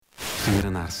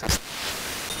engrenar-se.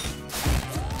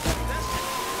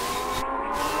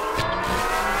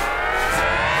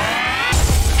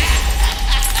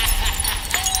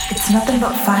 It's nothing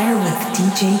but fire with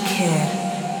DJ Kid.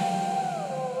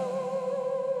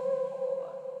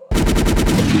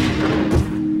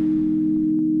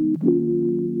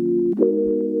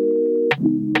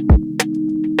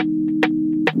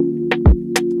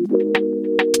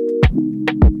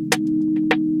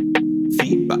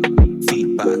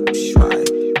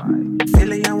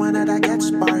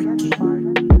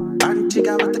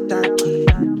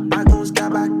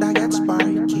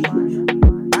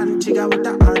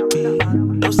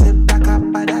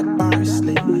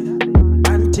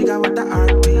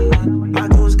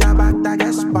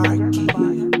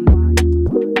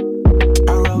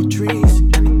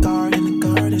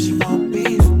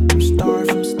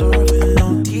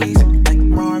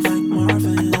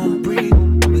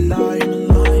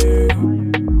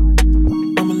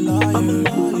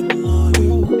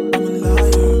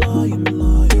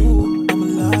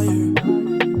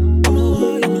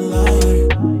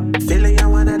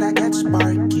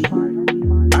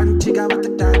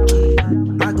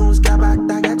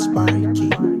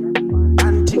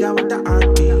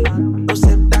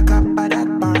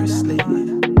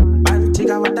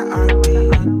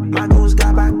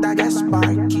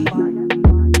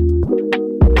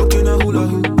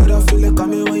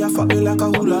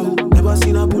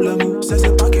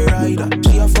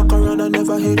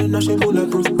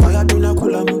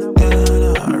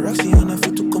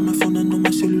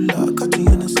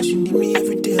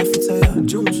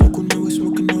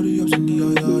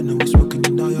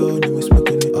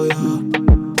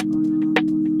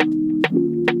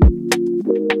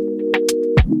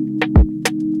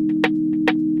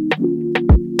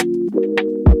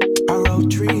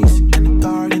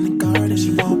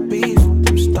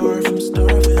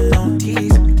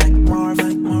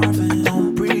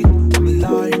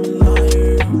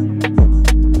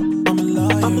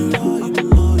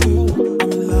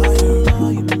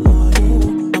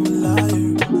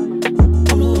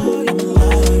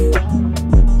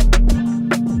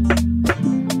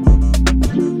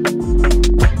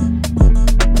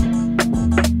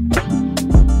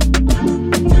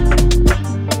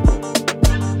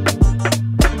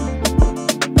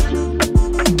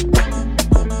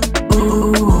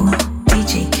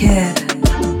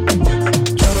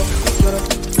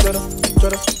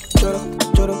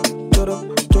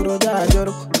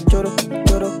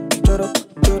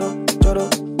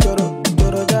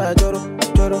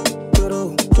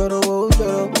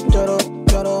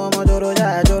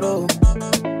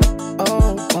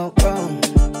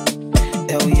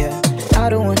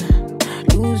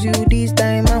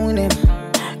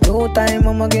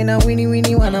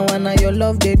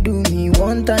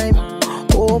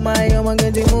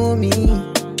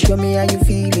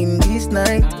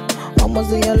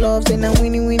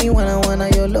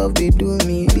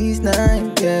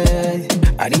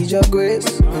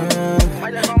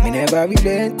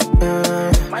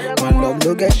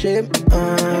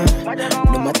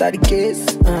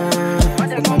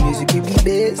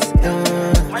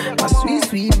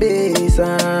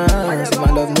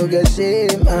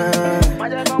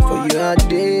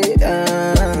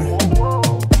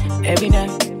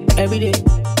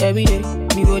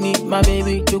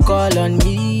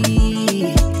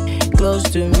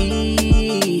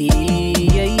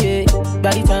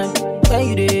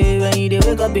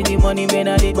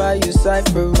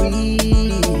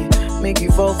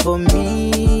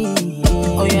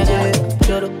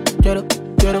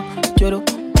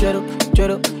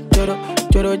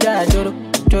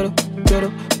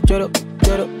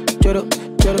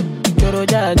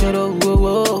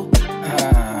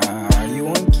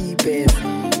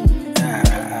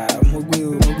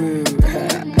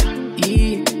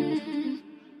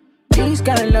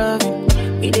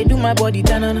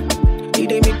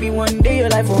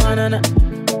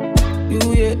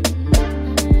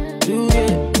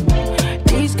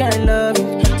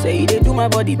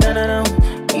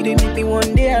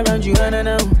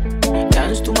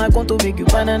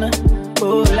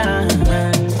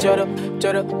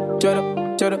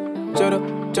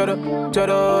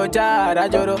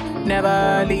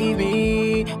 Never leave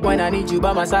me when I need you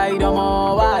by my side. I'm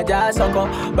all why just sucker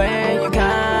when you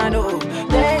can, oh,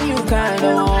 then you can,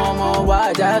 oh,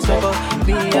 why just sucker.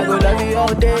 Me, I go love you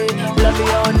all day, love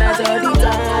you all night, all the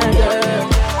time, yeah.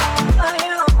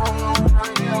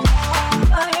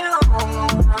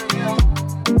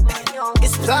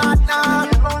 It's platinum,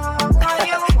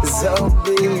 so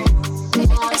big.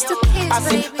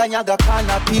 Asi kanyaga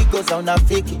kana pigo za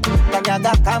unafiki,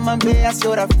 kanyaga kama mbea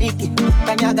sio rafiki.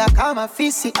 Kanyaga kama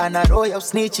fisi ana roho ya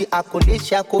usnichi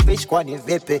akulisha kuvishi kwani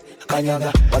vipi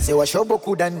kanyaga wase wa shobo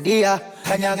kudandia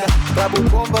kanyaga babu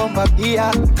bomba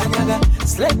mbabia kanyaga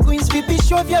slay queens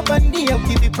vipisho vya bandia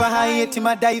ukivipa hai eti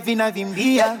madai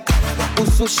vinavimbia kanyaga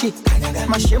usushi kanyaga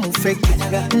mashemu fake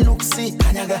kanyaga nuksi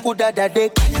kanyaga udada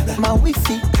dek kanyaga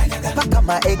mawifi kanyaga paka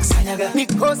ma ex kanyaga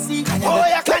mikosi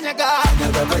oya kanyaga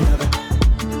kanyaga kanyaga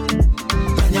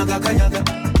kanyaga kanyaga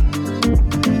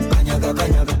kanyaga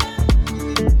kanyaga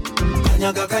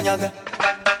kanyaga kanyaga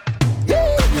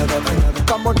kanyaga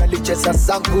kama nalicheza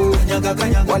zangu kanyaga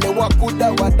kanyaga wale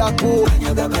wakuda wadaku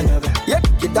kanyaga kanyaga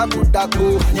yep kidaku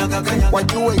daku kanyaga kanyaga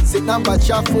wajue hizi namba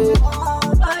chafu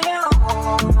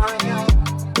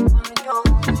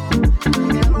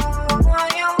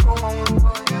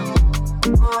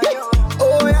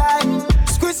oh yeah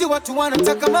squeeze watu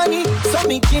wanataka mani so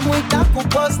mikimu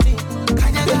itakuposti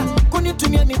kanyaga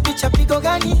kunitumia mipicha pigo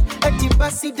gani eti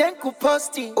basi den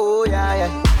kuposti oh yeah yeah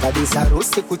kabisa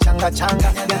rusi kuchanga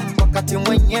changa wakati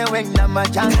mwenyewe na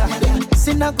majanga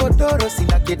sina godoro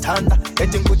sina kitanda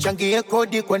eti nikuchangie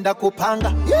kodi kwenda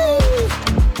kupanga yeah.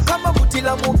 Kama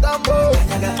mutila mugambo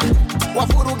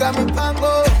wafuruga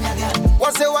mipango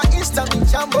wase wa insta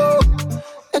michambo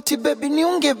eti baby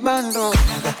niunge bando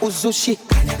uzushi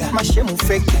mashemu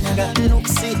fake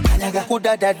nuksi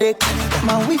kudada dek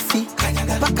mawifi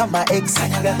paka ma ex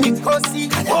mikosi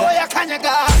oya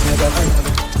kanyaga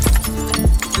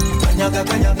kanyaga kanyaga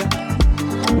kanyaga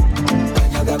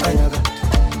kanyaga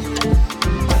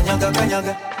kanyaga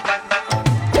kanyaga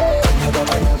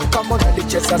kama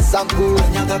nalicheza zangu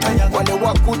wale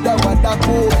wakuda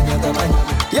wadaku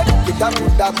yeah kidaku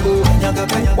daku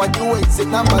wajue hizi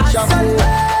namba chafu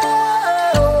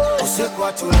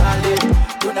usiku tulale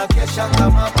tunakesha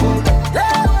kama boda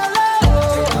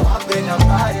tena wape na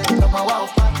pale kama wao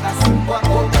paka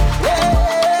sikwako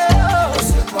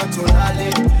usiku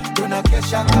tulale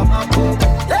tunakesha kama boda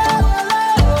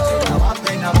tena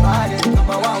wape na pale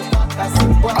kama wao paka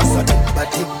sikwako asa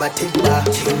timba timba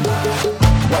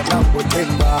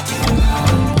wanapotemba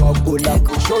wakula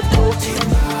kushoto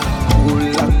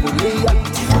kula kulia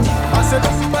asa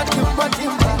timba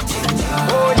timba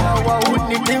oya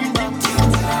wauni timba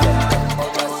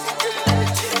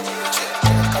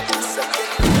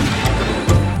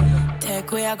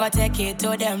we I go take it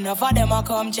to them. No for them I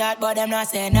come chat, but them not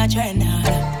say no trend.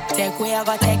 Take we I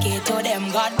go take it to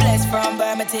them. God bless from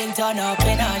Birmingham, turn up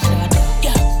in a shot.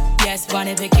 Yeah, yes,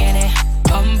 funny bikini.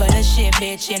 Humble the shit,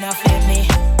 bitch, you know flip me.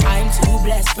 I'm too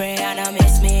blessed, pray and I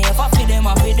miss me. If I feed them,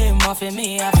 I feed them, I feel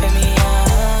me, I feel me.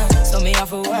 So me have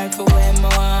to work for when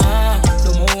I want.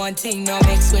 Do more one thing, no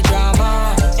mix with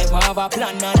drama. If I have a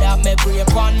plan, now that me pray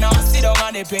upon. Now sit down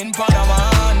on the pin, pan a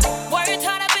man. Worry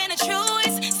thought I've been the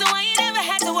truest, so I ain't never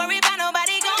had to worry about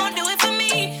nobody gon' do it for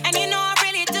me. And you know I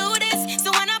really do this,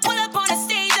 so when I pull up on the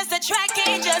stage, just the track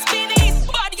can't just be me.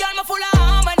 Bad girl, me full of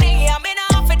harmony. I'm in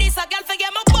off for this, I can't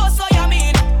forget my boss, so you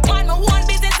mean. Man, my one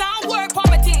business, I work for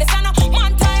my team. This I know,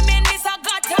 man time in this, I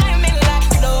got time in like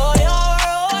slow your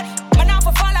road. Man, I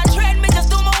for follow trend, me just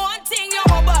do my one thing, you're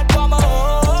my bad for my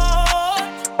own.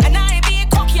 And I ain't being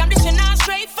cocky, I'm dishing out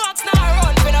straight fucks, now I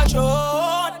run for the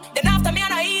throne. Then after me,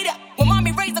 I eat it. When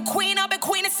mommy raised the queen, I've been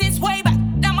queen since way back.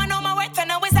 Now I know my worth, I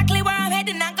know exactly where I'm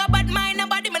heading. I got bad mind,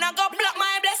 nobody, man, I got block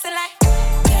my blessing like.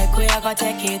 Take we, I go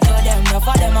take it to them. No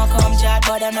for them, I come chat,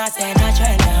 but them not saying no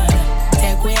trend.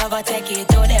 Take we, I go take it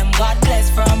to them. God bless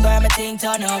from Birmingham,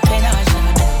 turn up in a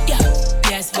shot. Yeah,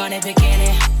 yes, funny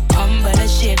bikini. Humble the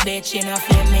shit, bitch, you know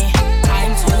flip me.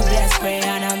 I'm too blessed, pray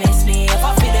and I miss me. If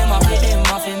I feel them, I feel them,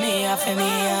 I feel me, I feel me.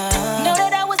 Know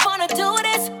that I was gonna do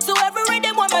this, so every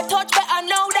rhythm when my touch, but I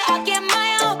know that I get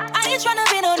my own. I ain't tryna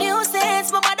be no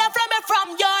nuisance, but mother fly me from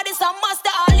you, this a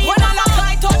master Ali. When I knock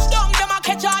my touchdown, them I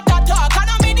catch heart attack. And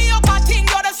I'm in the upper thing,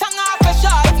 you're the song off a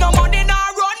shot. If no money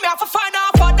now run, me have to find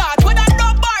out for that. With a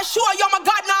no bar, sure, you're my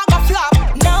God, now I go flop.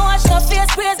 Now watch the face,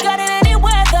 praise God in any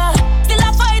weather. Still I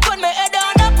fight when me head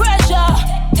under pressure.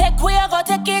 Take we, I go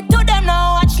take it to them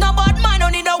now. Watch no bad man,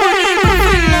 don't need no one in my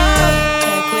friend now.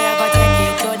 Take we, I go take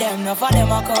it to them. No for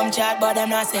them, I come chat, but them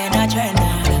not saying no trend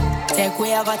now. Take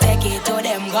we, I go take it to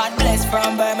them. God bless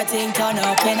from Birmingham, turn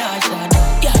up in a shot.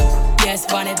 Yeah, yes,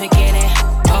 funny bikini.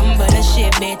 Humble the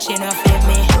shit, bitch, you know flip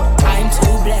me. I'm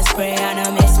too blessed, pray and I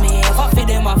miss me. If I feel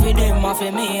them, I feel them, I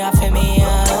feel me, I feel me.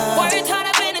 Worry thought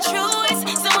I've been the truest,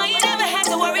 so I ain't never had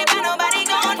to worry about nobody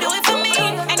gon' do it for me.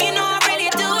 And you know I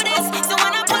really do this, so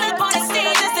when I pull up on the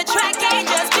stage, just the track can't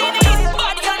just be me.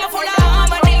 Bad girl, me full of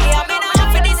harmony. I'm in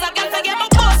off for this, I can't forget my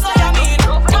boss, so you mean.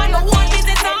 Man, my one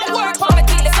business, I work for my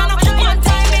team. This I know, one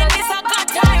time in this, I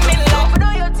got time in love.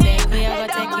 Take me, I go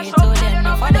take it to them.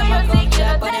 No for them, I come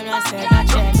chat, but them not say that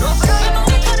check.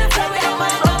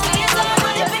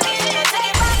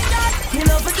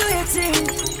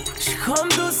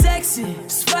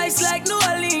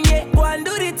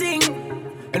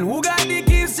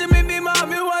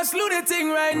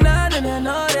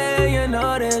 you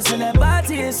know this. And that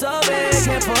body is so big,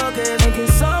 can't focus. And can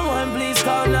someone please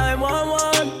call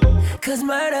 911? Cause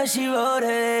murder, she wrote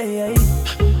it.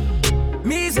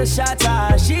 Me's a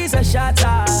shatter, she's a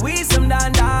shatter. We some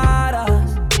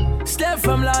dandadas. Step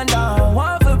from London,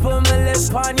 one for put my lips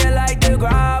on you like the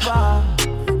grabber.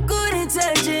 Good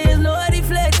intentions, no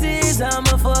deflectors. I'm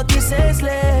a fucking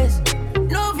senseless.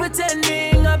 No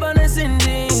pretending, I'm on a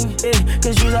singing.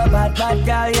 Cause you's a bad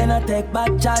girl, you not take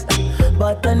back chat.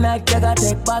 But tonight you gotta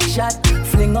take back shot.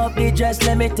 Fling up the dress,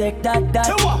 let me take that.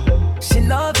 She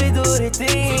know fi do the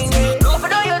thing. Know fi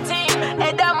do your thing,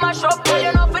 head that mash up. Girl,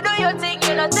 you know fi do your thing,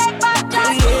 you know take back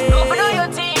chat. Know fi do your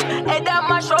thing, head that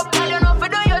mash up. Girl, you know fi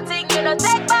do your thing, you know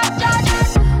take back chat.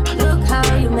 Look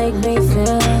how you make me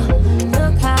feel.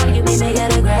 Look how you make me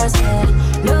get aggressive.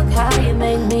 Look how you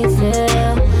make me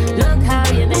feel. Look how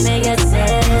you make me get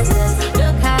senseless.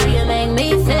 Look how you make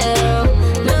me feel.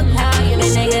 Look how you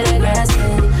make me get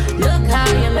aggressive. Look how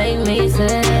you make me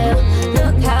feel.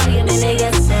 Look how you make me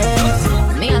get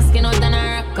senseless. Me asking out and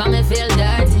I rock, come me feel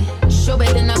dirty. Show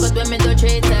better now cause when me do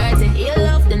 3:30. You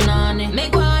love the nanny, me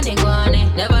guani.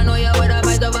 Never know you would have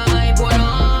fight over my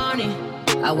punani.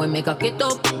 I will make a it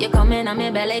up. You come in on me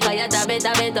belly cause you tap it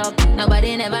up.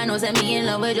 Nobody never knows that me in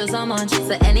love with you so much.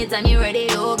 So anytime you ready,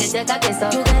 you get your cocky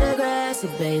up. You get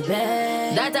aggressive, baby.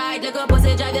 That tight little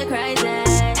pussy drive you crazy.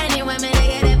 Anyway, me they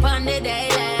get it on the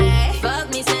daily. Fuck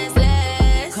me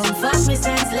senseless. Come fuck me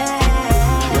senseless.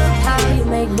 Look how you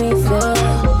make me feel.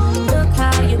 Look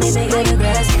how you make me get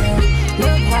aggressive.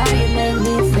 Look how you make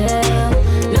me feel.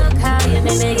 Look how you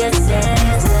make me get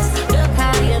senseless. Look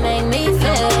how you make me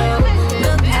feel.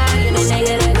 Look how you make me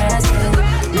get aggressive.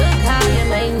 Look how you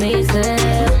make me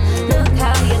feel. Look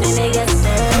how you make me get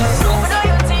senseless. Don't do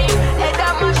your thing, head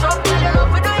that mash up. Girl, you know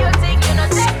fi do your thing, you know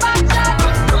take back shot.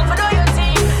 Don't fi do your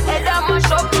thing, head that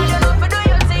mash up. Girl, you know fi do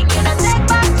your thing, you know take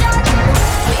back shot.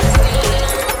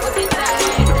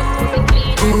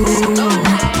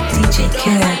 DJ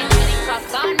Kid.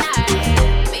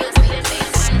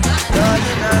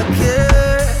 Darling,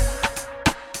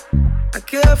 I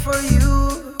care for you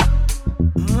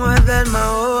more than my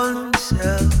own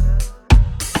self.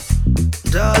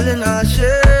 Darling, I'll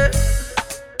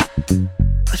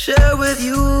share with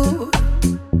you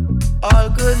all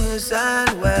goodness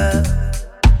and wealth.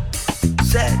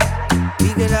 Said we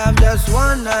can have just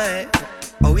one night,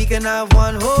 or we can have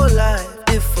one whole life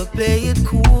if we play it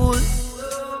cool.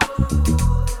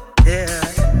 Yeah,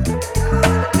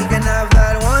 we can have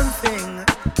that one thing,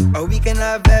 or we can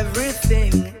have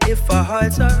everything if our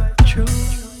hearts are true.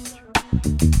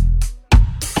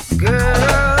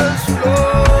 Girl,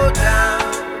 slow down.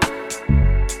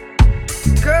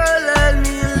 Girl, let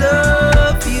me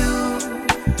love you.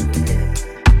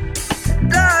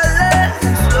 Darling,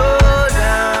 slow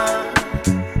down.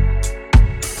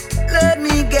 Let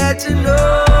me get to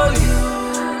know you.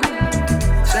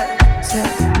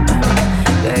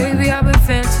 Baby, I've been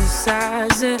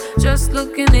fantasizing, just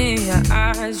looking in your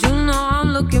eyes. You know I'm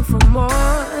looking for more,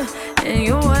 and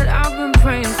you're what I've been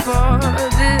praying for.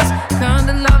 This kind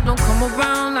of love don't come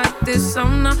around like this.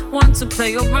 I'm not one to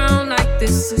play around like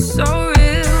this. It's so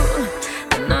real,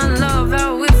 and I love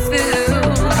how it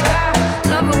feels. I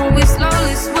love it when we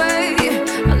slowly sway.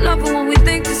 I love it when we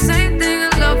think the same thing. I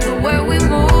love the way we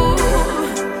move,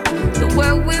 the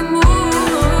way we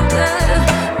move.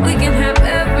 Yeah. We can have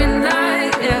every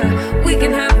night, yeah. We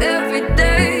can have every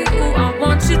day. Ooh, I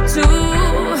want you to.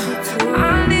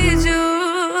 I need you.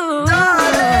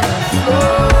 Darling,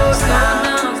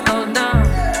 Slow down.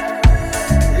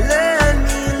 let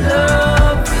me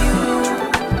love you.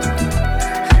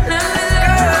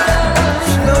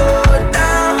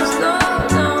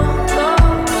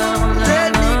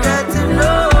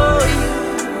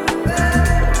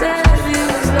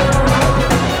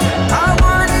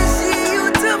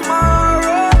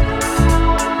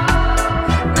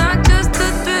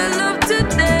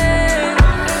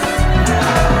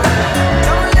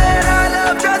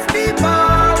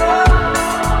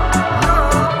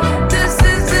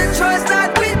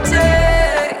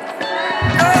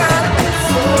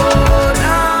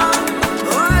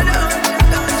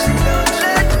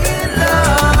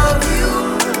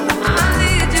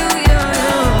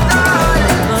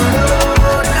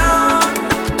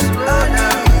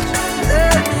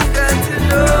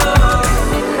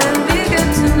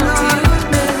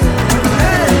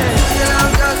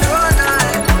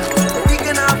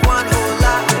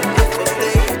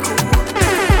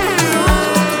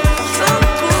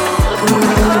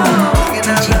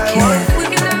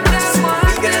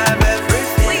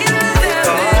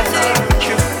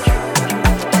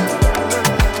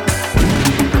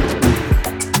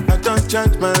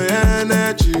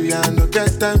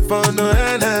 time for no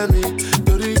enemy.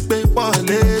 Torí pé wọ́n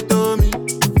lè tó mi.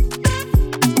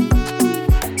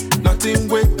 Nothing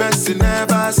with person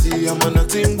never see. I'm on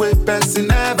nothing with person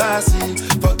never see.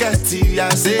 Forget it, I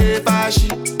say fashi.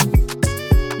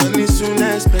 Money soon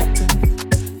expected.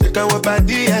 Take our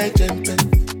body, I jump.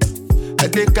 I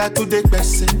take her to the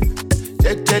person.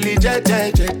 Jelly, je.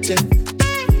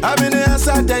 I'm in the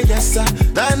answer, then yes sir.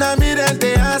 Then I'm in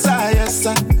the answer, yes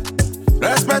sir.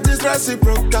 Respect is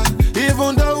reciprocal,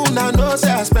 even though una know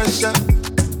say I special.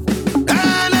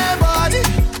 Anybody,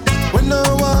 we no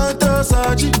want to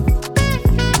search it.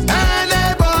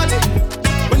 Anybody,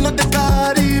 we no the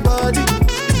carry body.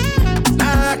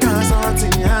 Nah, can't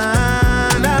something,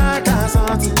 nah, can't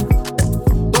something.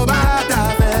 Go back to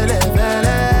fele,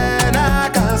 nah,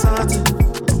 can't something.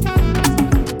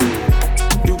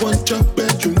 You want your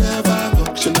bed, you never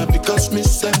walk. Should not because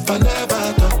myself, I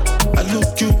never talk. I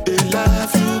look you, they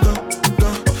laugh, you go,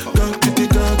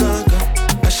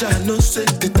 I shall no say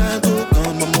the time go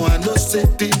come, mama, I no say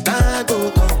the time go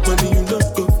come. When you look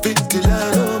go fit the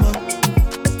line,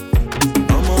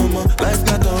 mama, life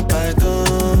not on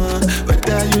python.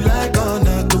 Whether you like or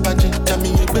not, go back to me,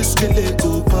 you basically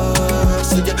go pass.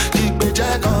 So yeah, keep it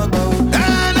jack on bow.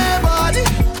 Anybody,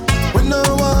 we no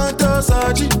want to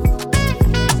search it.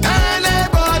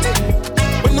 Anybody,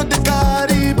 we no the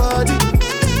carry body.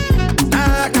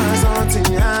 Nah, can't something,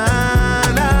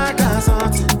 nah, can't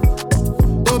something.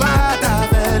 Go back to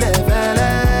fele,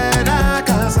 nah,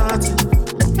 can't something.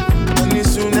 Money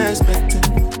soon expected.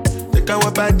 Take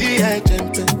our body, I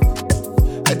jump.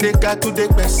 I take her to the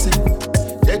person.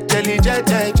 Jelly,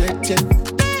 je.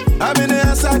 I'm in the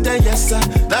answer, then yes sir.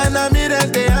 Then I'm in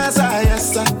the answer,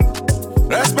 yes sir.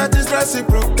 Respect is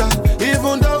reciprocal,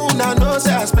 even though una know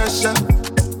say I special.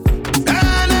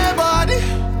 Anybody,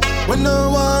 we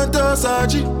no want to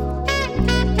search it.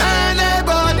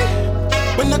 Anybody,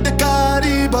 we not the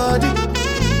carry body.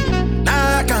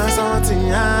 Nah, can't something,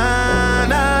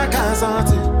 nah, can't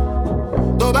something.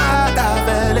 Go back to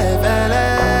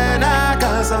fele, nah,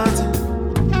 can't something.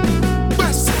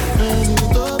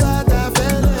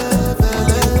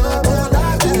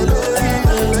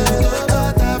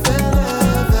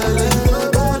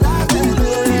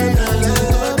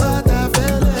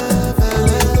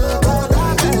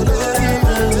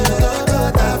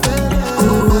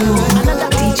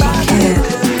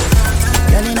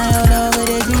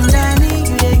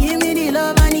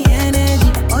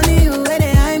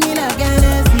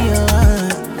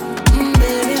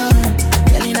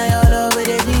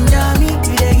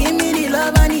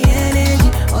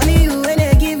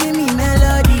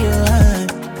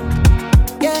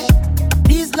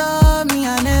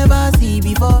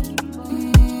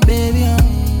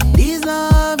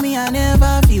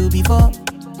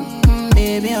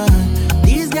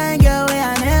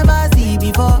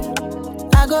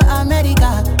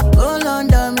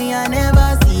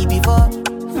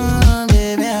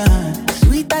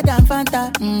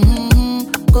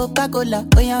 Coca-Cola,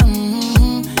 oh yeah,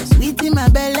 sweet in my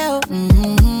belly, oh,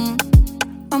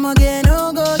 I'ma get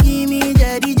no go give me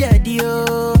jetty,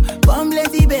 oh, come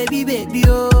blessy baby,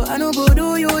 oh, I no go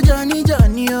do you Johnny,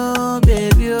 oh,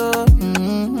 baby, oh,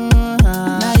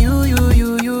 now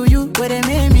you, where they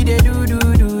make me they do,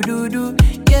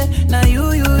 yeah, now you,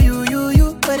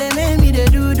 where they make me they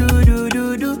do,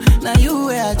 now you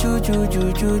where I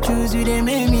choose, you they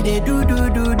make me they do,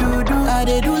 I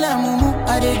they do la mumu,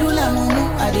 I they do la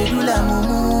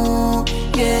mumu,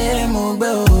 yeah, mo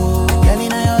bro. Girl,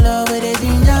 in your love, where they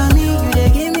ginger me, you they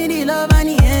give me the love and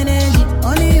the energy.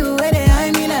 Only you where they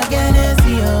hide me like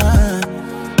Hennessy,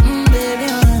 baby,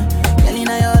 Girl, in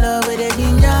your love, where they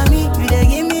ginger me, you they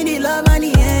give me the love and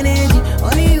the energy.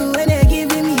 Only you where they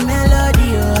giving me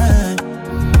melody,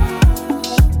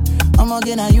 I'm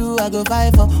again na you I go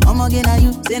fight for. I'm again na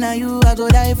you, say na you I go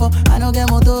die for. I no get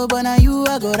motor, but na you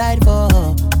I go ride for.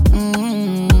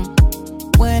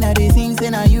 When I dey sing, say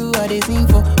na you I dey sing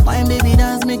for. Wine baby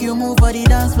dance, make you move for the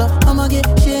dance floor. I'ma get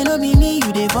shit, no be me,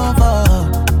 you dey fall for.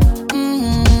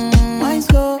 Wine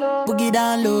slow, boogie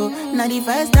down low. Now the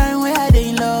first time where I dey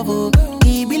in love, oh.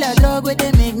 It be like drug where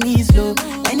they make me slow.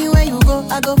 Anywhere you go,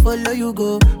 I go follow you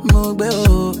go. Mogbe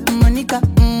oh, Monica,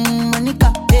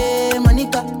 hey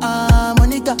Monica,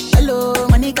 Monica, hello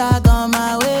Monica, come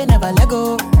my way, never let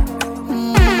go. She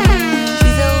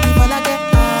say oh, me for like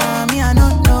that, me I no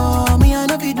know, me I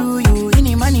no fi do you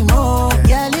any money more.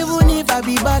 Yeah, even if I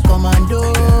be bad commando.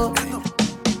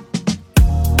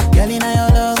 Girl, in your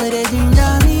love, where they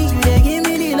ginger me, you they give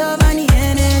me the love and the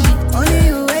energy. Only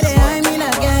you where they hide me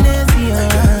like Hennessy,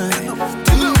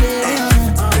 baby,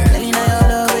 Girl, in your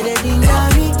love, where they ginger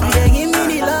me, you they give me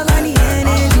the love and the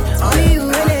energy. Only you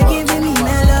where they giving me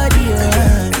melody.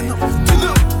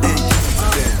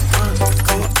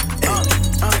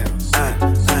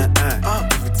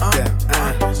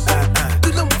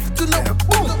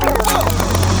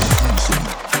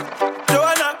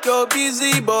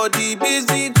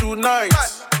 busy tonight.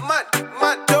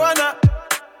 Joanna,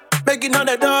 making on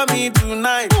the dummy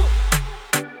tonight.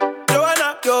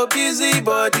 Joanna, your busy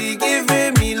body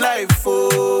giving me life,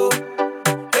 oh,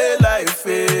 hey life,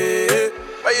 hey.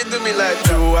 Why you do me like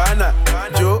Joanna,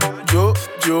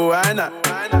 Joanna?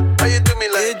 Why you do me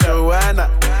like Joanna,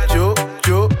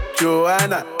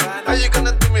 Joanna? How you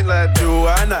gonna do me like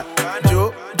Joanna,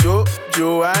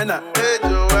 Joanna?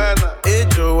 Hey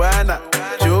Joanna,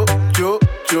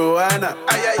 Joanna?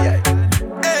 Ay ay ay.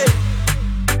 Hey,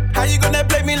 how you gonna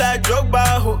play me like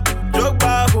Drogba, ho?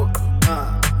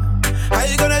 How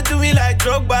you gonna do me like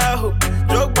Drogba, ho?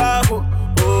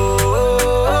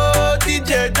 Oh,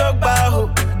 DJ Drogba, ho.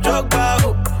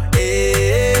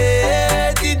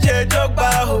 Hey, DJ Drogba,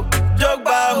 ho.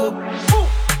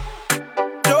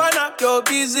 Joanna, your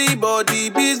busy body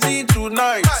busy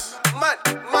tonight.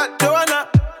 Mad. Joanna,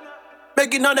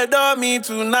 making on the dummy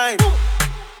tonight.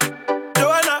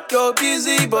 Joanna, your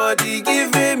busy body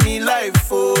giving me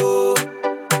life, oh,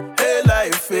 hey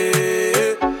life,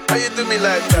 hey. How you do me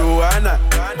like Joanna,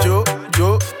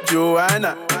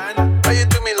 Joanna? How you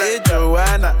do me like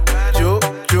Joanna,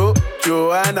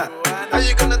 Joanna? How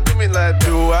you gonna do me like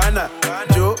Joanna,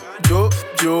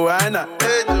 Joanna?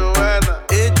 Hey Joanna,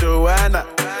 Joanna?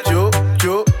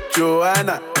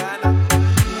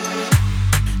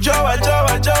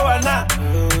 Joanna,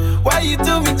 why you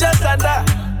do me just like that?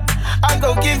 I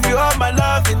gon' give you all my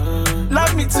loving.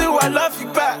 Love me too, I love you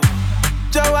back.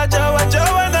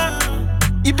 Joanna,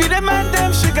 you be the man,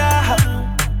 damn sugar.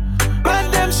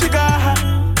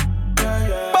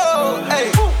 Oh,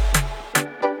 hey.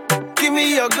 Give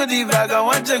me your goodie bag, I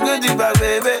want your goodie bag,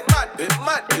 baby.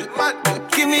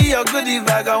 Give me your goodie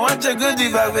bag, I want your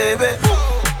goodie bag, baby.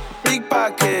 Big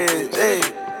package, hey.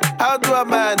 How do I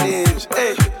manage?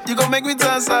 Hey, you gon' make me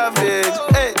turn savage.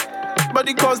 Hey,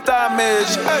 body cause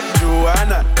damage. Hey,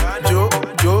 Joanna,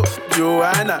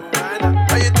 Joanna.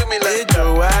 How you do me like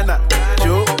Joanna,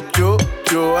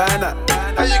 Joanna?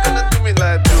 How you gonna do me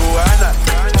like Joanna,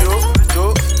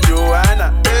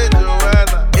 Joanna?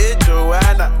 Hey,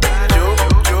 Joanna,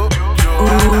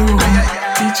 Ooh,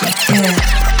 DJ Kid.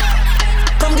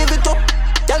 Come give it up,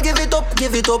 girl, give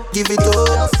it up.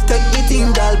 Take the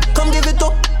thing, girl, come give it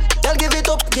up. Girl, give it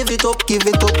up.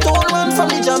 Don't run from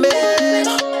the jam,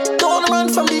 don't run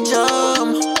from the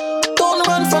jam. Don't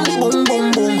run from the boom,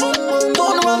 boom, boom.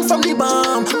 Don't run from the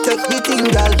bomb. Take the thing,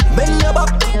 girl, bend your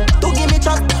back. Don't give me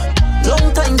chat.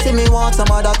 Long time see me want some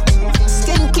of that.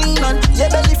 Skin clean and your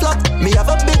belly flat. Me have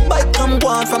a big bike, come go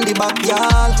on from the back,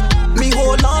 y'all. Me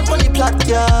hold on for the plot,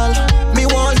 y'all. Me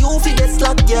want you fi get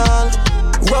slack, y'all.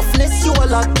 Roughness, you a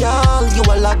lock, y'all.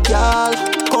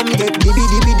 Come get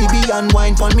dibby and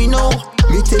wine pon me now.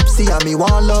 Me tipsy and me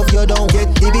want love you down.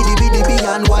 Get dibby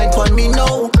and wine pon me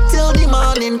now. Till the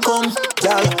morning come,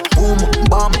 y'all. Boom,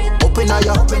 bam, open a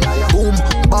ya. Boom,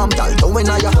 bam, y'all, down when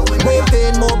I ya. More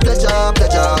pain, more pleasure.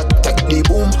 Take the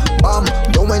boom, bam,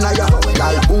 down when I ya.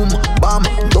 Y'all, boom, bam,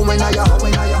 down when I ya.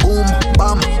 Boom,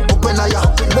 bam, open a ya.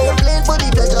 More pain for the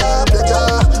pleasure.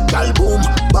 Y'all, boom,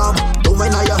 bam, down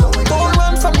when I ya. Don't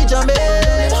run from the jam,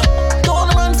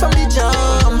 don't run from the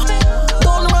jam.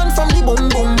 Don't run from the boom,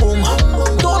 boom, boom.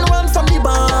 Don't run from the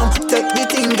bomb. Take the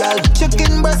thing, girl.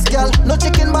 Chicken breast, girl, no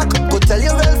chicken back. Could tell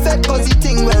you well fed, cause the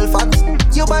thing well fat.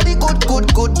 Your body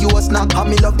good, you a snack. And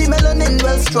me love the melanin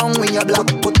well strong when you're black.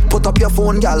 Put up your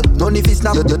phone, girl, none if it's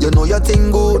snap. You know your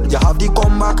thing good, you have the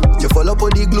comeback. You follow up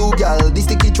with the glue, girl, the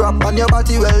sticky trap. And your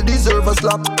body well deserve a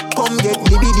slap. Come get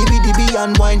dibby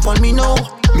and wine pon me now.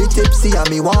 Me tipsy and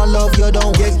me want love you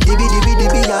down. Get dibby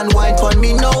and wine pon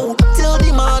me now. Till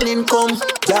the morning come,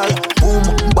 girl. Boom,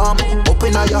 bam,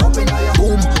 open a ya.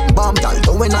 Boom, bam, girl,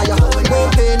 down when I ya.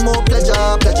 More pain, more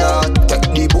pleasure.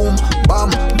 Take the boom, bam,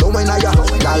 down when I ya.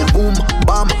 Girl, boom,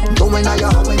 bam, down when I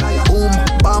ya. Boom,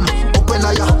 bam, open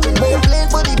a ya. More pain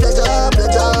for the pleasure.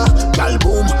 Girl,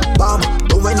 boom, bam,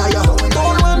 down when I ya.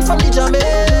 Don't run from the jam,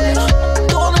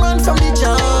 don't run from the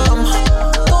jam.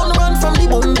 Don't run from the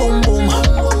boom, boom, boom.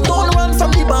 Don't run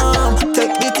from the bomb.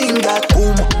 Take the thing, girl.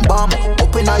 Boom, bam,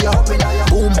 open a ya.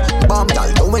 Boom, bam,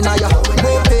 girl, down when I ya.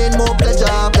 More pain, more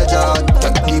pleasure.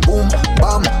 Take the boom,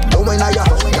 bam, down when I ya.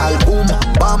 Girl, boom,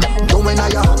 bam, down when I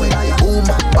ya. Boom,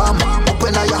 bam,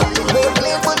 open a ya. More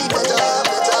pain for the pleasure.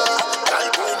 Girl,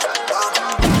 boom, bam.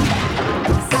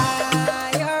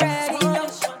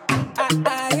 I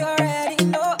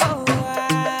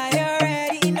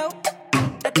already know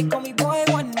that they call me boy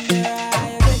wonder.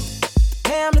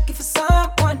 Hey, I'm looking for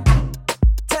someone.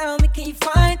 Tell me, can you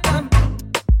find them?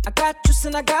 I got juice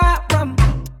and I got rum,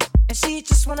 and she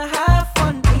just wanna have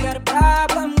fun. We got a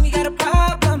problem.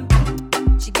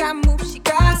 She got moves, she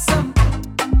got some.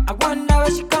 I wonder where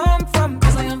she come from.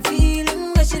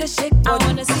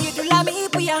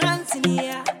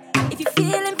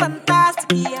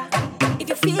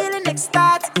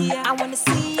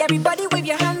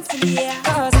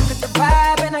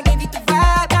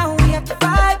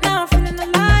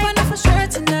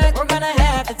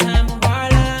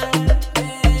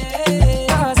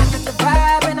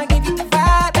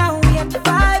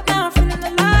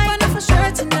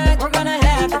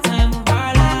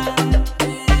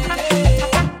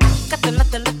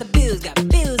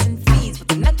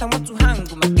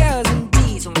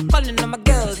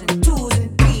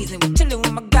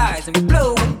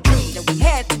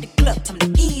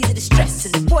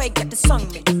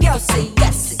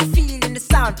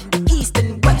 east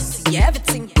and west. Yeah,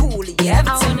 everything cool, yeah,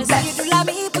 everything blessed. I wanna see you do like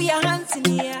me, put your hands in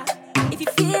the air. If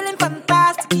you're feeling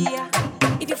fantastic, yeah.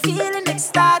 If you're feeling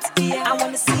ecstatic, yeah. I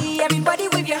wanna see everybody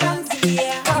with your hands in the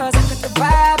air. Cause I got the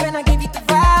vibe and I give you the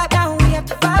vibe. Now we have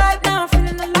the vibe, now I'm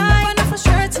feeling alive. I know for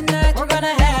sure tonight we're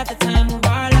gonna have the time of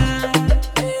our lives.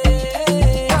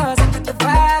 Cause I got the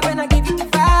vibe and I give you the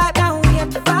vibe. Now we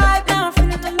have the vibe, now I'm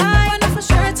feeling alive. I know for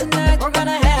sure tonight we're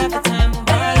gonna have the time of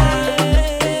our lives.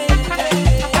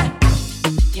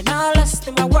 You're not lost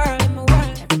in my world,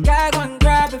 Every guy go and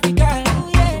grab every girl.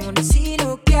 Don't wanna see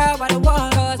no girl by the wall.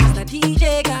 Cause the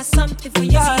DJ got something for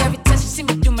y'all. See every time she see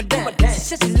me do my dance, she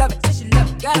says she love it,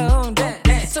 got her own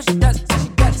dance. So she does it,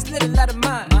 This little light of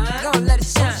mine, gonna let it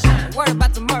shine. Worry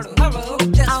about tomorrow,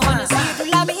 just I wanna see you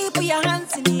do like me, put your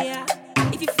hands in the air.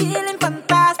 If you're feeling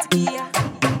fantastic, yeah.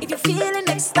 If you're feeling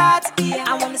ecstatic, yeah.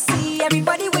 I wanna see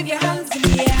everybody with your hands in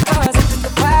the air. Cause I got the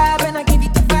vibe and I give you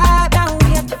the vibe. Now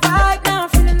we have the vibe, now I'm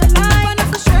feeling alive. I know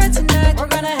for sure tonight we're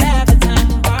gonna have the time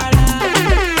of our lives.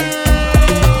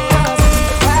 Cause I got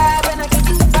the vibe and I give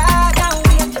you the vibe. Now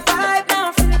we have the vibe, now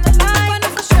I'm feeling alive. I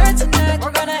know for sure tonight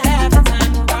we're gonna have the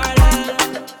time of our lives.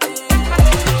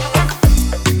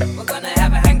 We're gonna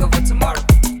have a hangover tomorrow,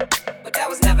 but that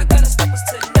was never gonna stop us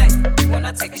tonight. When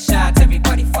I take a shot,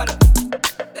 everybody follow.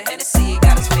 The Hennessy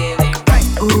got us feeling right.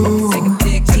 Ooh, take a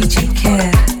big DJ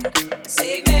Kid.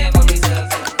 save memories of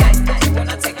the night. So when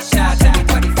I take a shot,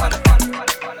 everybody follow.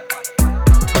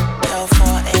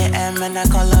 4 a.m. and I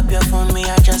call up your phone, me,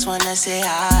 I just wanna say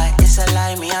hi. It's a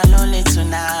lie, me, I'm lonely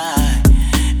tonight.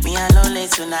 Me, I'm lonely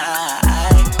tonight.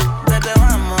 Baby,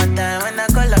 one more time, when I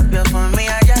call up your phone, me,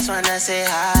 I just wanna say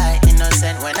hi.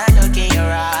 Innocent when I look in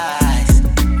your eyes.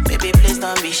 Baby, please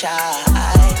don't be shy.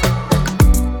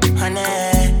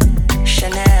 Honey,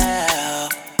 Chanel,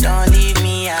 don't leave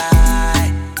me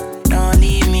high. Don't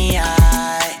leave me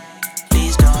high.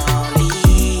 Please don't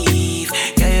leave.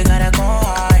 Girl, you gotta go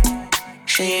hard.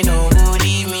 She know who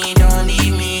leave me, don't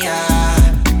leave me high.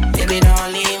 Baby,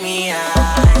 don't leave me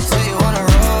high. So you wanna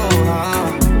roll,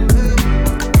 huh?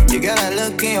 You got that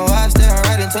look in your eyes, staring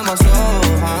right into my soul,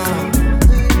 huh?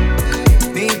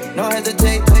 Me, no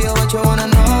hesitate, tell you what you wanna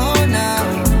know now.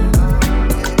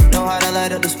 Know how to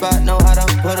light up the spot, know how to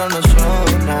put on the show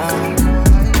now.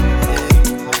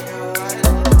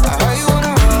 I heard you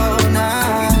wanna roll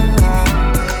now.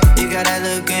 You got that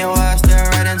look in your eyes,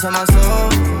 staring right into my soul,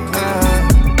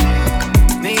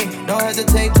 Me, no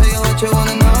hesitate, tell you what you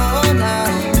wanna know now.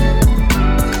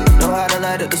 Know how to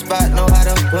light up the spot, know how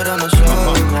to put on the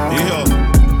show now. Yo,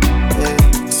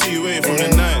 see you waiting from the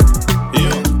night. Yo,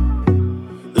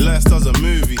 Lifestyle's a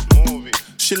movie.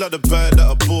 She like the bag that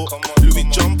I bought. Louis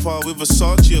jumper with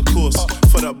Versace, of course.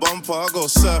 For that bumper, I go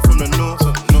south from the north.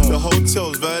 The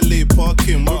hotel's valet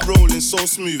parking. We're rolling so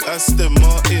smooth, Aston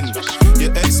Martin.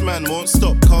 Your ex-man won't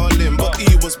stop calling, but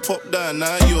he was popped down,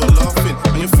 now you're laughing.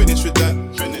 And you're finished with that.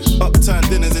 Uptown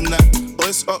dinners and that. Or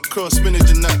it's up cross,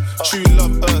 spinach and that. True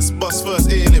love us, bust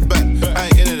first, ain't it back. I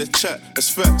ain't into the chat, that's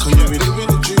fact. Cause you be living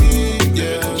the dream,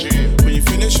 yeah. When you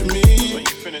finish with me,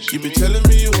 you be telling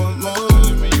me you want more.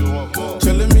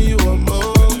 Telling me you want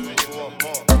more.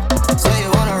 So you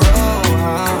wanna roll,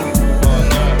 huh?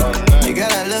 You got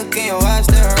that look in your eyes,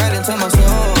 staring right into my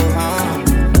soul, huh?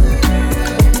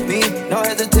 Me, no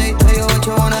hesitate, tell you what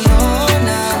you wanna know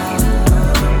now.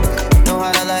 Know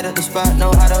how to light up the spot,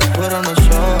 know how to put on the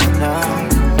show now.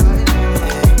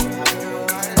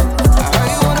 I heard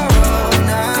you wanna roll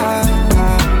now.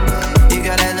 You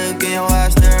got that look in your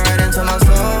eyes, staring right into my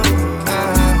soul.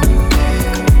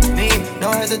 Me,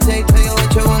 no hesitate, tell you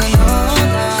what you wanna know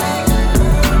now.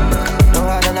 Know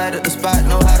how to light up the spot,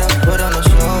 know how to put on the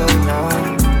show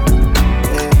now.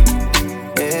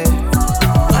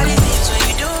 All these things when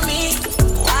you do me,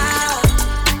 wow.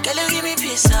 Girl, you give me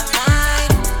peace of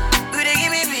mind. You they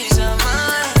give me peace of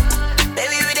mind.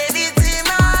 Baby, we they beat in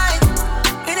mind.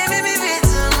 You they make me beat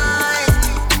in mind.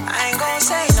 I ain't gon'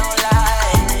 say no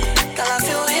lie. Girl, I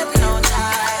feel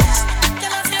hypnotized.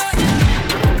 Girl, I feel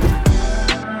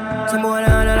Some boy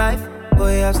on a life.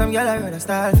 Boy, have some girl I run a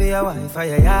style for your wife or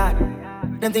your yard.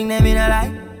 Them think them in a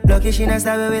lie. Lucky she not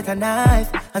stab with a knife.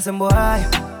 And some boy,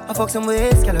 I fuck some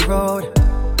ways, girl road.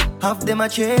 Half them a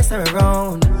chase her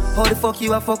around. How the fuck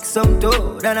you a fuck some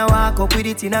dude? And I walk up with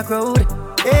it in a crowd.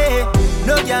 Hey,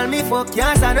 no girl me fuck,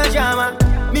 can't stand no drama.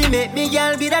 Me make me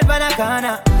girl be that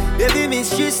banana. Baby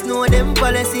miss, she know them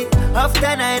policy.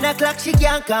 After 9 o'clock she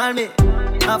can't call me.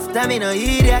 After me no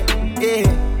idiot, yeah.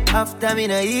 After me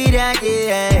no idiot,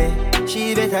 yeah.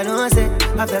 She better know say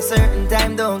after certain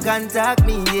time don't contact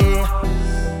me, yeah.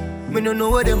 Me no know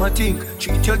what them a think.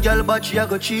 Treat your girl but she a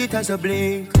go cheat as a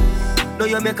blink. Now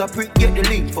you make a prick, get the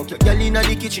link. Fuck your girl inna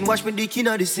the kitchen, wash me dick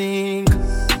inna the sink.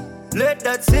 Let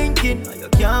that sink in. You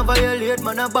can't violate,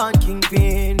 man, a band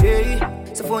kingpin, hey.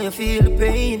 So for you feel the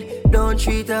pain, don't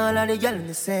treat all of the girl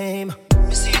the same.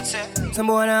 You see it, say? Some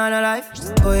boy on a life.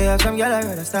 Oh, you have some girl I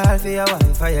rather style for your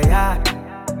wife, for your yard.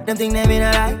 Them think they mean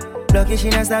a lie. Lucky she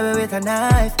not stab me with a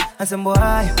knife. And some boy,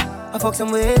 I fuck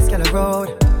some ways, girl a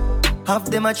road.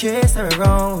 Half them a chase her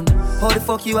around. How the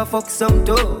fuck you a fuck some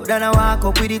toad? Then I walk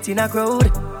up with it in a crowd.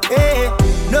 Hey,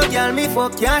 no girl me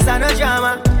fuck, can't stand no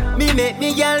drama. Me make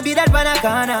me girl be that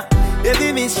banana.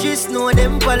 Baby mistress know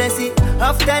them policy.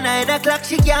 After 9 o'clock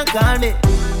she can't call me.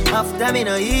 After me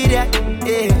no idiot,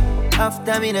 yeah.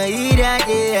 After me no idiot,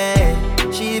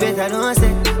 yeah. She better know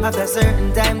say after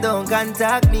certain time don't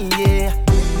contact me, yeah.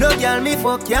 No girl me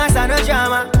fuck, can't stand no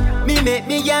drama. Me make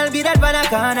me girl be that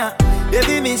banana.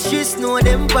 Baby mistress know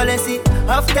them policy.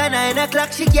 After 9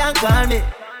 o'clock she can't call me.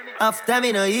 After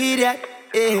me no idiot,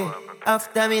 yeah.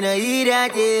 After me no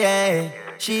idiot, yeah.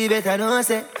 She better know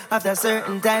say after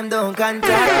certain time don't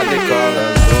contact me. They call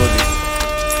her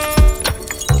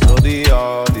Zodi.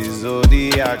 Zodi, the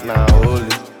Zodiac now holy.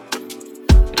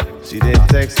 She did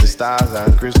text the stars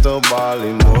and crystal ball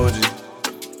emoji.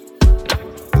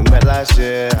 We met last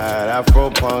year at Afro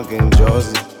Punk in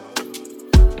Jersey.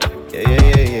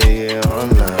 Yeah,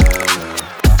 online.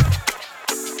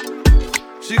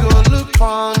 She gon' look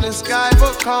on the sky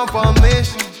for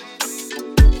confirmation.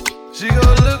 She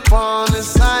gon' look on the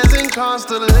signs and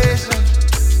constellations.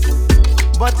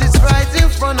 But it's right in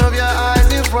front of your eyes,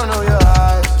 in front of your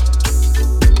eyes.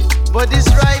 But it's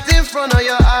right in front of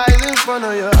your eyes, in front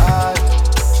of your eyes.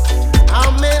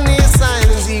 How many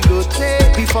signs he go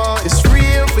take before it's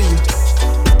real for you?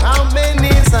 How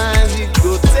many signs he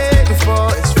go take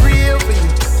before it's real for you?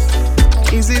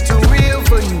 Is it too real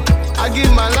for you? I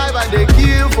give my life, I dey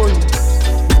kill for you.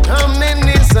 How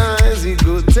many signs he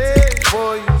go take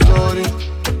for you? Zodi,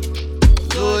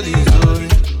 Zodi, Zodi.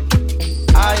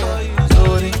 I am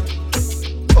Zodi,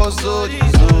 oh Zodi,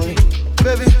 Zodi.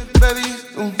 Baby, Zodi,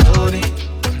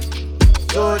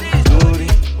 Zodi, Zodi,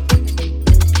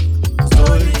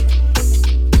 Zodi.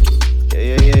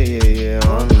 Yeah,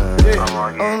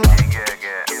 online.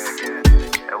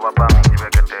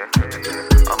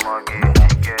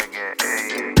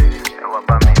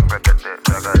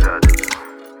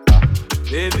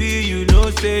 Baby, you know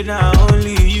say now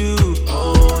only you.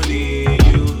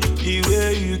 The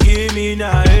way you give me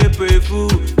now, April fool.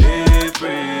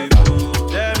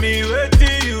 Tell me what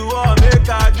you want make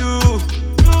I do.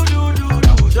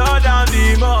 Shut down the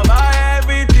mob, buy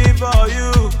everything for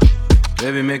you.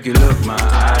 Baby, make you look my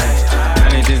eyes.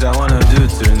 Many things I wanna do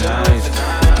tonight.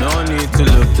 No need to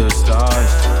look the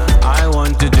stars. I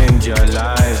want to change your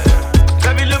life.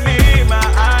 Baby, look me in my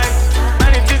eyes.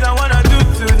 Many things I wanna do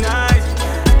tonight.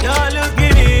 You're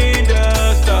looking in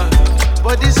the stars.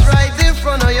 But it's right in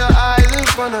front of your eyes, in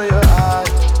front of your eyes.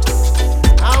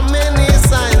 How many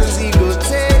signs he go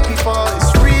take before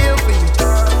it's real for you?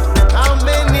 How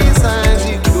many signs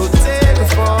he go take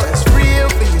before it's real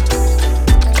for you?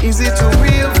 Is it too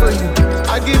real for you?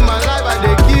 I give my life, I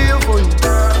dey kill for you.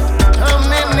 How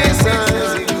many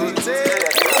signs he go take?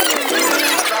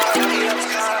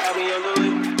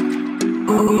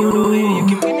 Ooh,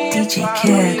 DJ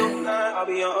Kid. I'll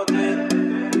be all day.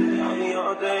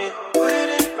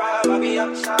 I'll be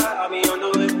outside, I'll be on the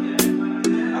way.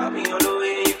 I'll be on the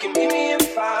way. You can meet me at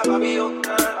 5. I'll be all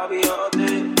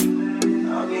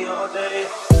day.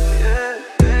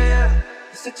 Yeah.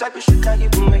 It's the type of shit that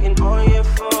you've been waiting on you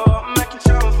for. I'm making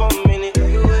time for a minute.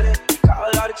 You with it?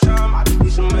 Got a lot of time. I just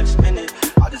need some money spending.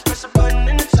 I'll just press a button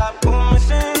in the top, boom, it's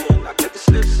in. I click the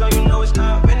slip so you know it's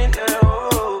not winning.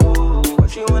 Oh,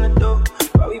 what you wanna do?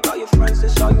 Worry about your friends,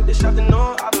 that's all you this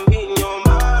afternoon. I've been reading your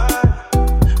mind.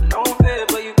 No fear,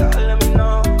 but you gotta let me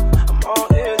know. I'm all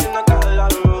ears and I got a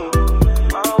lot of room.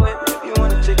 My way, if you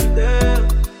wanna take it there,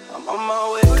 I'm on my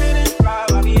way. Put it in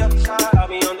 5, I'll be outside, I'll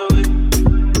be on the way.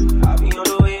 I'll be on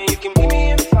the way, you can meet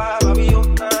me at 5. I'll be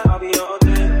on time, I'll be all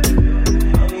day.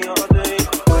 I'll be all day.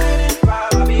 Put it in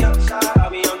 5, I'll be outside, I'll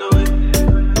be on the way.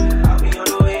 I'll be on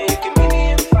the way, you can meet me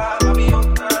at 5. I'll be on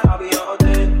time, I'll be all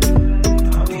day.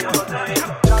 I'll be all day.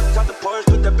 Top the Porsche,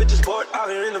 put that bitch sport out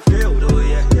here in the field, oh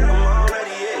yeah. I'm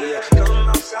already yeah. Come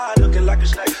outside looking like a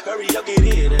snack. Hurry up, get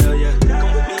in, hell yeah.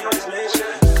 Come with me on this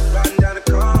mission. Riding down the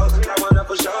cross, I want up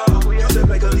for sure. You said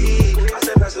make a lead, I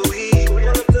said pass the weed. Pull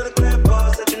up to the club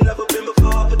bar, said you never been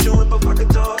before. Put you in before I could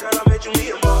talk, girl, I made you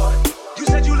me a more. You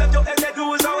said you left your ex, that dude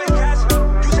was always cash.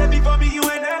 You said before me, you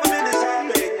ain't never been this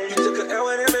happy. You took an L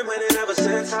with him and went in ever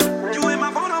since. You in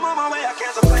my phone, I'm on my way, I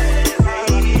cancel plans.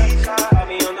 I'll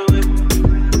be on the way.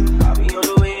 I'll be on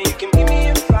the way, you can meet me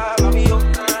at 5. I'll be on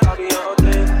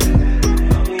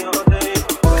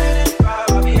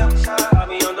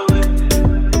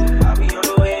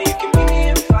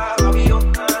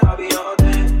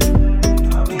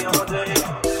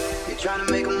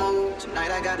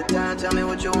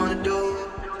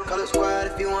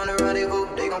who,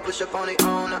 they gon' push up on their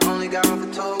own. I only got room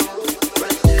for two.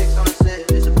 Fresh chicks on the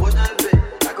set, it's a portion of the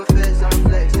bit. I confess, I'm a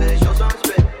flex, better show some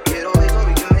respect. Get away so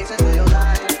we can make sense of your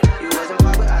life. You wasn't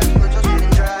pop, but I just put your shit in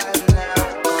drive now.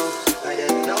 Like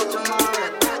there's no tomorrow.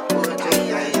 Moving to the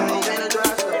end, I'm in the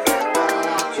drive slow. I don't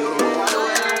want you to walk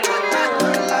away.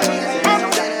 Like it's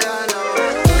something that I know.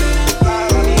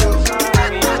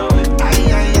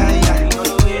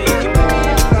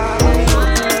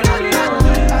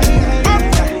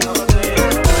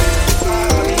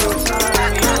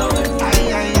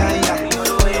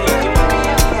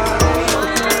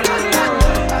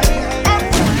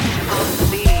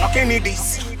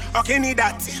 Kenny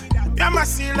that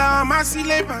Yamasila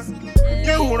Masileva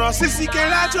Euro Sisi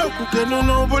Kelajo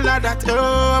Kukenu Bula that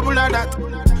Bula that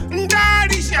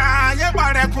Ndarisha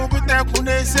Yabara Kukute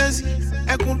Kuneses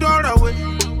Ekundora way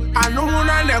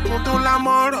Anuna Lekundula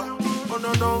Moro Oh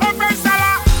no Open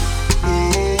Sala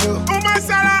Open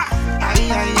Sala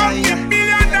 $1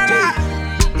 billion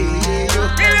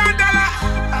 $1 billion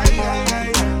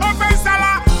Open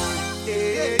Sala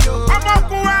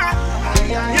Omokuwa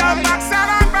Yabak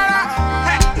Sala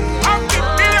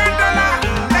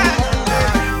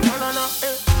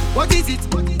What is it?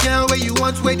 Girl, where you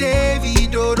want where David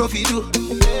do do.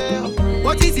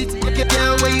 What is it?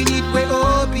 Girl, where you need where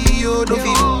OBO do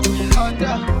feel.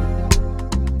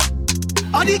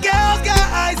 All the girls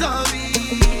got eyes on me.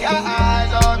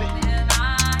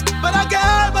 But I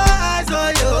got my eyes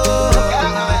on you.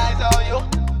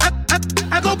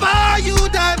 I go buy you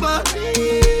diamond.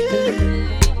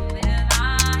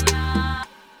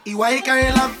 Why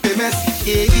carry lamp famous?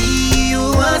 Baby, you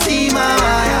want see my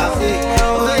wife?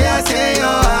 Oh yeah, say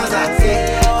yours, I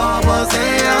say. Almost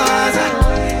say yours,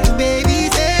 baby,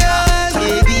 say yours.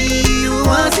 Baby, you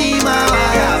want see my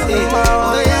wife?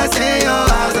 Oh yeah, say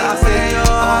yours, I say.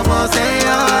 Almost say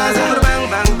yours, bang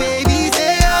bang, baby,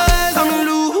 say yours. I'm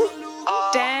Lou.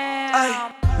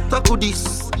 Damn. Talk with this,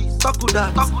 talk with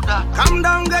that. Calm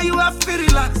down, girl, you have to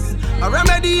relax. A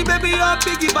remedy, baby, your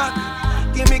piggyback.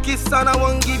 Give me kiss and I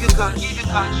won't give you cash.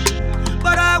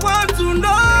 But I want to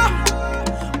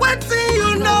know what thing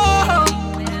you know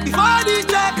before this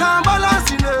check can balance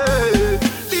in it.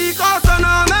 Because I'm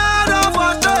a man of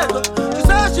frustrated. She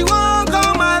said she won't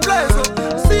come my place.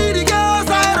 See the girls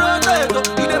I rotate. If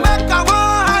they make her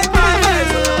one hide my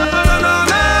face. I'm a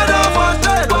man of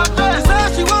frustrated. She said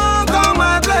she won't come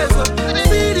my place.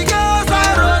 See the girls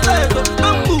I rotate.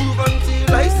 I'm moving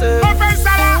till I say. Open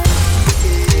Salah.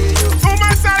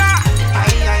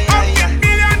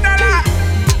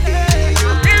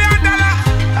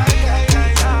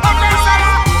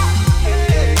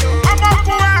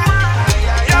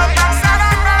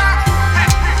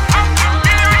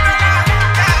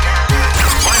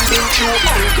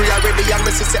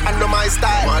 Say I know my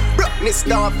style. Brockness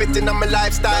down fitting on my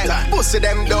lifestyle. Pussy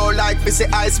them though like pussy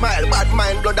I smile. Bad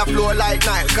mind blood a flow like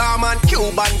Nile. Calm and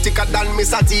Cuban thicker than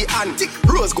Miss T and thick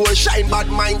rose gold shine bad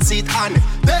mind seat and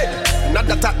dead. Not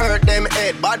that I hurt them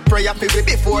head. Bad prayer for me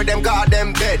before them got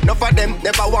them bed. Enough of them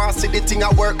never want to see the thing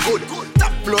I work good.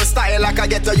 Top flow style like I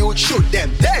get a youth shoot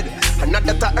them dead. And not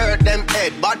that I hurt them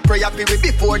head. Bad prayer for me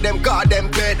before them got them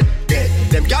bed. Dead.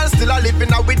 Them girls still a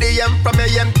living out with the M from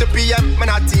AM to PM. Man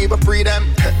I team free them.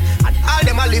 And all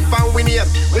them a live and win here.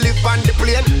 We live on the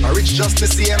plane, or it's just the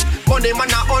same. Money man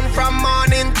a on from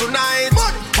morning to night.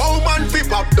 How man fi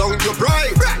pop down to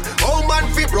bright. How man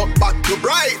fi broke back to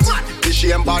bright. The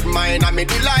shame bad mind and me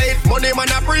delight. Money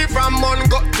man a free from mon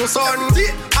go to sun.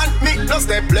 And me no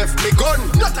step left me gun.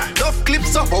 Enough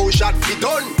clips of how shot fi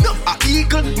done. A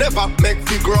eagle never make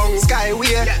fi ground.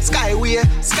 Skyway, skyway,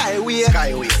 skyway,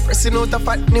 skyway. Pressing out a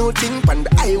fat new thing on the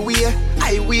highway,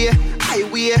 highway,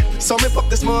 highway. So me pop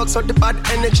the smoke so the bad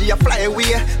energy a fly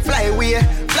away, fly away,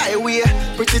 fly away.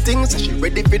 Pretty things, so she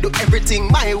ready to do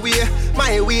everything my way,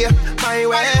 my way, my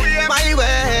way, my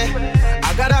way.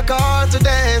 I got a call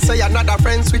today, so you're not a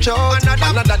friend switch out.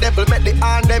 Another devil make the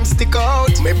hand them stick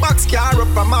out. Me box car up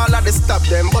from all of the stop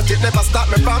them, but it never stop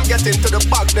me from getting to the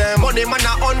back them. Money man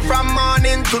a on from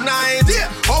morning to night.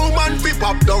 How man fi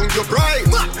pop down your bright.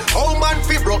 How man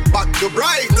fi broke back to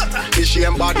bright. The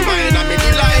shame bad mind and me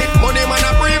delight. Money man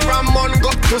a free from mon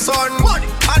go to sun.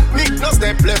 And me no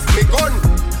step left me gun.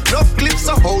 Enough clips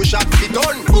of how shot be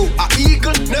done. A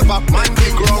eagle never man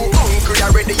be ground. Hungry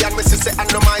already and me say I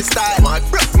know my style. Mad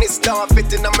brockness down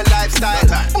fitting on my lifestyle.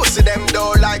 Pussy them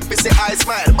though like me say I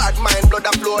smile. Bad mind blood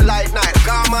a flow like Nile.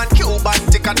 Calm and Cuban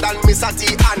thicker than Miss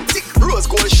T and thick rose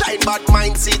gold shine bad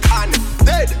mind seat and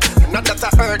dead. Not that I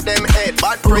hurt them head.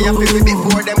 Bad prayer for me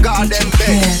before them got them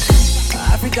bed.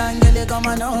 African girl, you come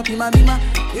and up in my bima.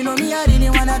 You know me, I really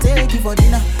wanna take you for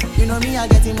dinner. You know me, I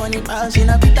getting money, pass in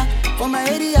a pita. For my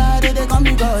area, they call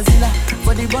me Godzilla.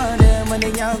 For the boy, them when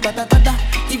they young, kata kata.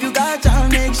 If you got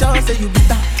chance, make sure say you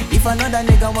bitter. If another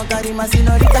nigga want carry my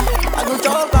senorita, I go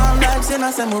chop on like say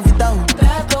na se move it down.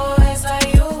 Bad boys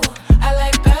like you, I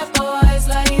like bad boys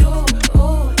like you.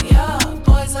 Ooh, yeah,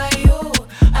 boys like you,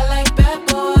 I like bad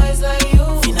boys like you.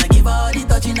 Finna give her all the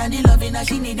touching and the loving that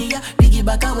she need, yeah. Piggy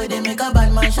back away, they make a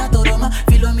bad man shot Roma.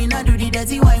 Philomena do the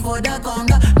dirty wine for the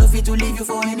conga. No fit to leave you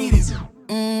for any reason.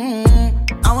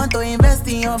 I want to invest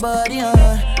in your body,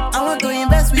 I want to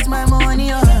invest with my money,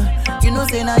 You know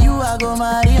say now you I go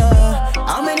marry,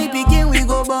 How many picking we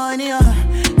go bunny,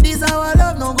 This our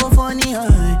love no go funny,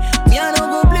 Me I no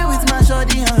go play with my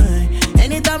shorty,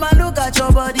 Anytime I look at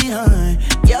your body,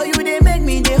 Girl you they make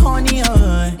me the honey,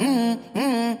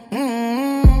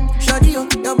 Shorty,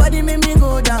 your body make me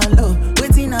go down low.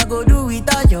 Waiting I go do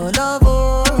without your love,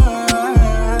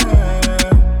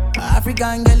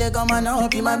 African girl, you come and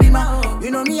up in my bima.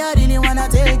 You know me, I really wanna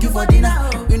take you for dinner.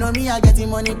 You know me, I getting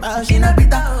money, pass in a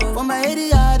pita. For my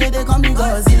area, they call me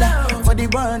Godzilla. For the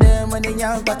brand, them when they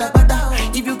young, pata pata.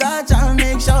 If you got chance,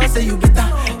 make sure say you bitter.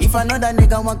 If another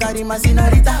nigga want carry my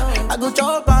senorita, I go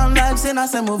chop on like say na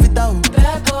se move it down.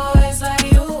 Bad boys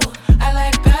like you, I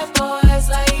like bad boys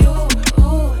like you.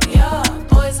 Ooh, yeah,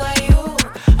 boys like you,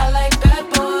 I like bad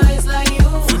boys like you.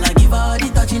 Finna give her all the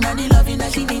touching and the loving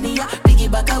that she need, yeah.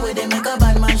 Back away, they make a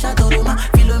bad man shot Roma.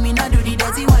 Philomena do the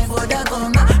dirty wine for the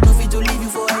conga. No fit to leave you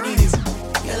for any reason.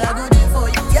 Girl, I go there for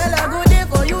you. Girl, I go there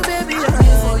for you, baby.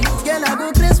 Girl, I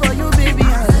go crazy for you, baby.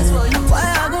 Why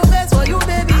I go best for you,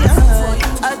 baby?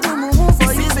 I do move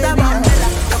for you, baby.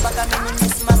 Your back and me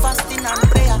miss my fasting and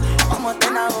prayer. I'm a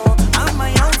tenor, I'm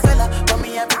my young fella. For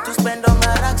me, I have to spend on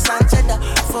my racks and cheddar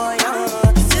for you.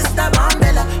 Sister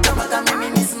Bambella, your back and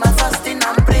me miss my fasting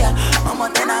and prayer. I'm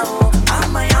a tenor, I'm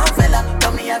my young fella.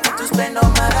 I have to spend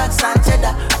on my racks and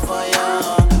cheddar for ya.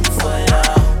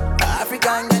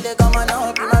 African girl, they come and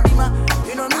up in my bima.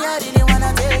 You know me, I really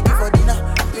wanna take you for dinner.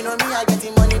 You know me, I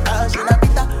getting money, pass in a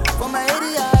pita. For my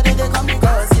area, they call me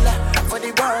Godzilla. For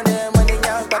the brand, them when they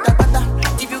young, pata pata.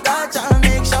 If you got chance,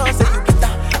 make sure say you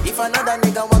bitter. If another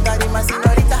nigga want carry my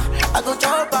senorita, I go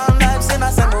chop on like say na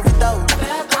se move it down.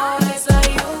 Bad boys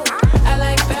like you, I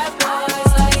like bad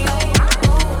boys like you.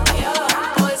 Ooh,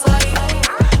 yeah, boys like you,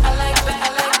 I like bad.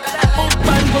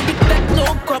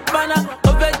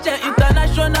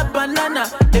 International banana,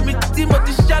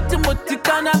 Timothy sharp, Timothy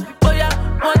Kana. Oh yeah,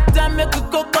 one time make a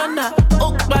coconut.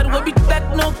 Oh, but we be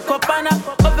techno copana.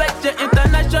 Over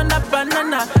international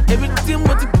banana,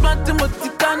 Timothy plant, Timothy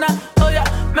Kana. Oh yeah,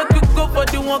 make you go for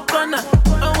the one corner,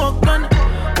 one corner.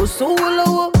 Oh so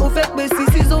low, oh fake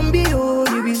baby, zombie, oh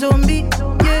you be zombie,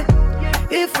 yeah.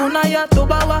 If unaya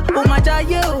tobawa, oh my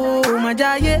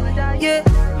jaye, yeah.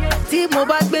 Tí mo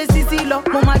bá gbé sisi lọ,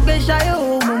 mo máa gbé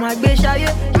ṣayé,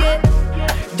 yeah.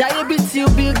 Jaye be till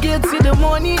Bill Gates till the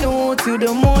morning, oh, till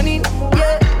the morning,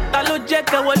 yeah. I lo jẹ́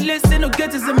ká wọlé sínú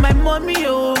gate is my mommy,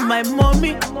 oh, my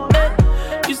mommy, eh.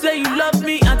 You say you love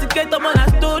me, and to get on na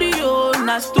story, oh,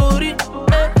 na story,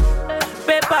 eh.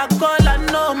 Paper call, I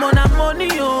know, mo na money,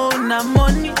 oh, na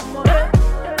money, eh.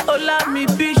 Ola mi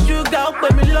be sugar, ó pè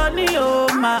mí lọ́ní, oh,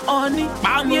 my honey,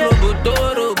 yeah.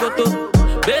 Roboto.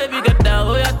 Baby, get down,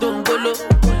 oh yeah, don't go low.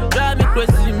 Drive me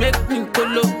crazy, make me go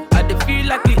low. I dey feel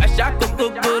like I shot go.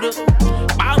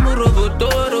 I'm a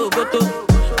roboto.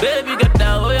 Baby, get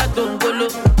down, oh yeah, don't go low.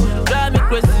 Drive me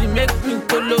crazy, make me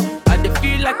go low. I dey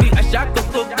feel like I shot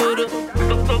go.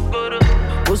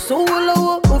 Oh so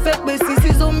low, oh fake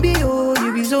baby, zombie, oh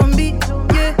you be zombie,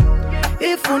 yeah.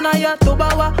 If unaya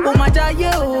tobawa, oh my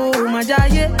jaye,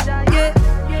 yeah.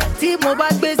 Tí mo bá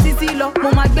gbé sisi lọ,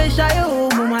 mo máa gbé ṣayé,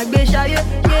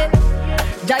 yeah.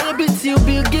 Jaye be till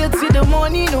Bill Gates till the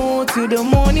morning, oh, till the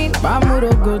morning.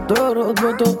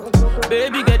 Roboto.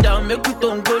 Baby, get down, make we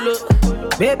don't go low.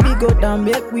 Baby, go down,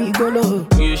 make we go low.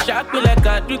 You shock me like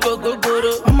I do go.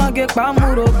 I'ma get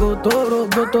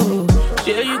roboto.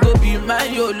 Say you go be my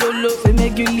lolo. Say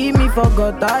make you leave me for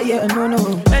God, yeah,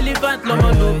 no. Elephant,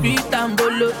 lomo, no be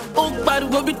tambolo. Oh, but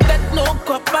we be techno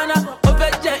copana. Over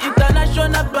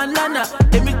international banana.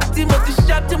 Timothy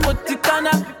sharp, Timothy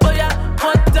Kana. Oh yeah,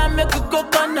 one time make a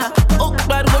coconut. Oh,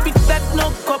 but we be techno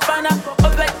copana.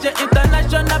 Over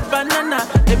international banana.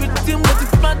 Timothy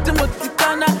plant, Timothy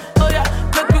Kana. Oh yeah,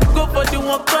 make you go for the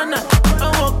one corner,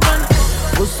 one corner.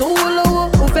 Oh so low,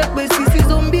 oh fake baby,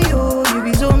 zombie, oh you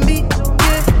be zombie,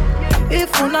 yeah.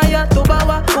 If unaya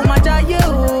tobawa, oh my jaye,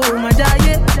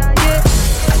 yeah.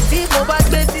 Tí mo bá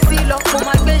gbé sisi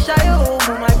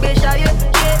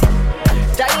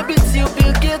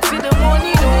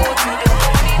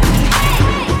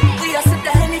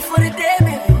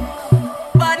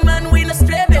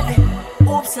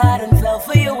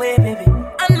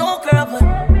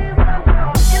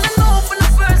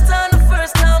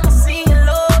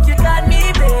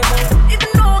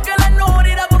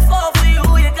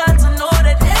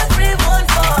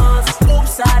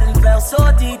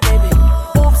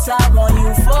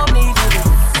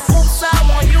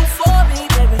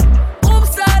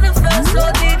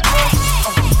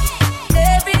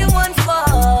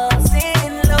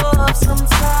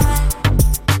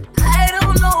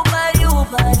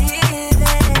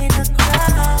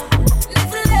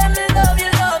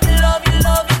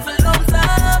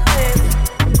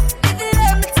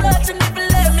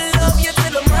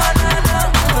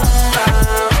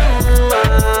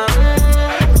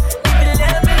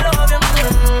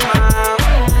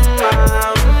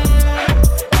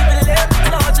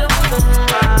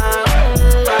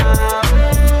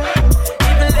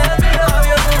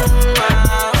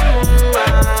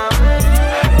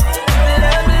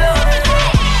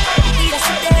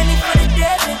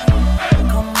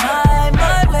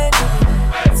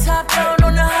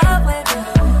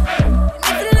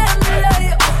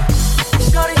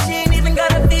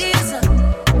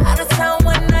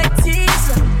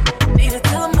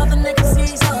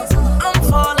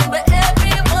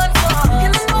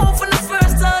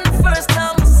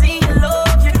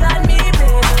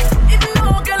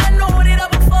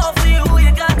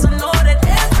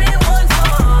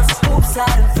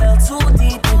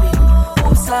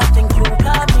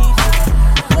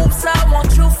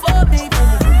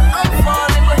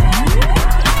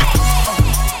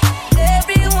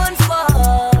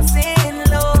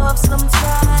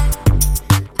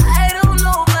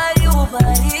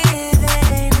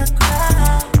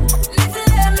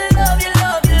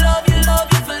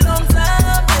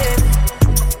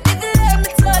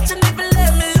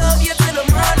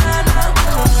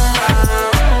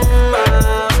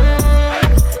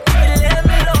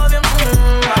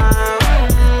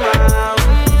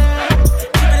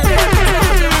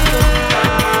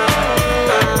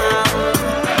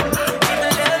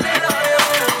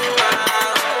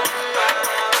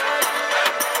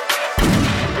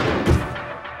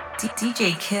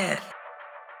DJ Kid.